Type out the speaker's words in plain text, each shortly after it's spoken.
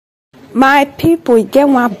My people get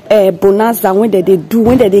one bonanza when they do,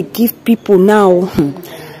 when they give people now.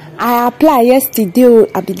 I apply yesterday or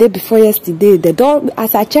the day before yesterday. They don't,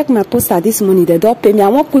 as I check my poster this morning, they don't pay me. I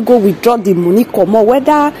want to go withdraw the money, come on.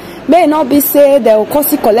 Whether may not be say they will cost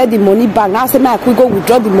collect the money back. Now say I could go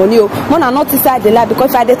withdraw the money. Mona not inside the lie because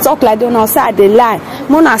if I they talk like that, outside the lie.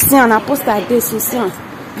 Mona see on a poster this, so see on.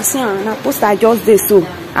 You see on a poster just this, so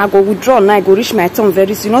I go withdraw now. I go reach my turn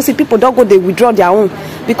very soon. You know, see people don't go they withdraw their own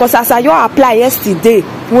because as I apply yesterday,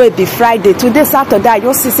 will be Friday. Today Saturday, I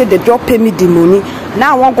just say they don't pay me the money.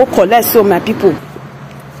 Now I want to go collect so my people.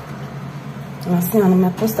 I see on my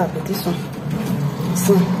poster with this one.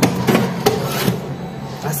 See,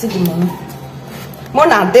 I see the money.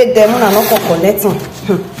 Mona dead there. Mona not go collecting.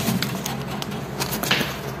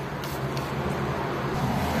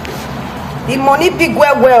 The money big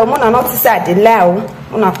well. Mona not inside the lie.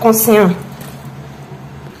 Mona conscient.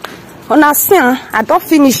 On a seen, I don't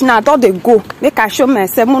finish now, I don't they go. Make I show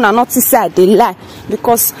myself, Mona not inside the lie.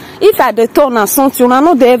 Because if I dey turn on something, I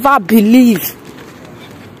know they ever believe.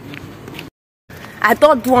 I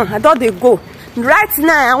don't do one, I don't they go. Right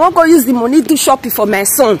now, I want to go use the money do shopping for my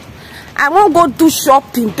son. I want to go do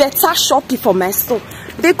shopping, better shopping for my son.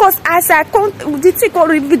 Because as I come, the thing go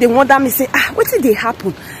review, they wonder me say, what did they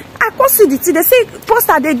happen? I come see the thing, they say,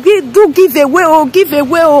 poster they do give away.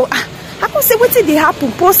 I can say what did they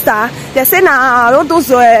happen poster. They say now all those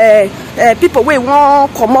people we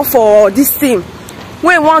want come up for this thing.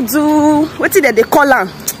 We want do what did they call them?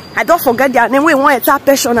 I don't forget their name. We want a tap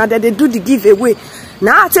person and they do the giveaway.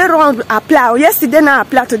 Now I tell you apply. Yesterday now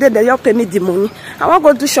apply. Today they don't pay me the money. I want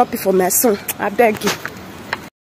to go do shopping for my son. I beg you.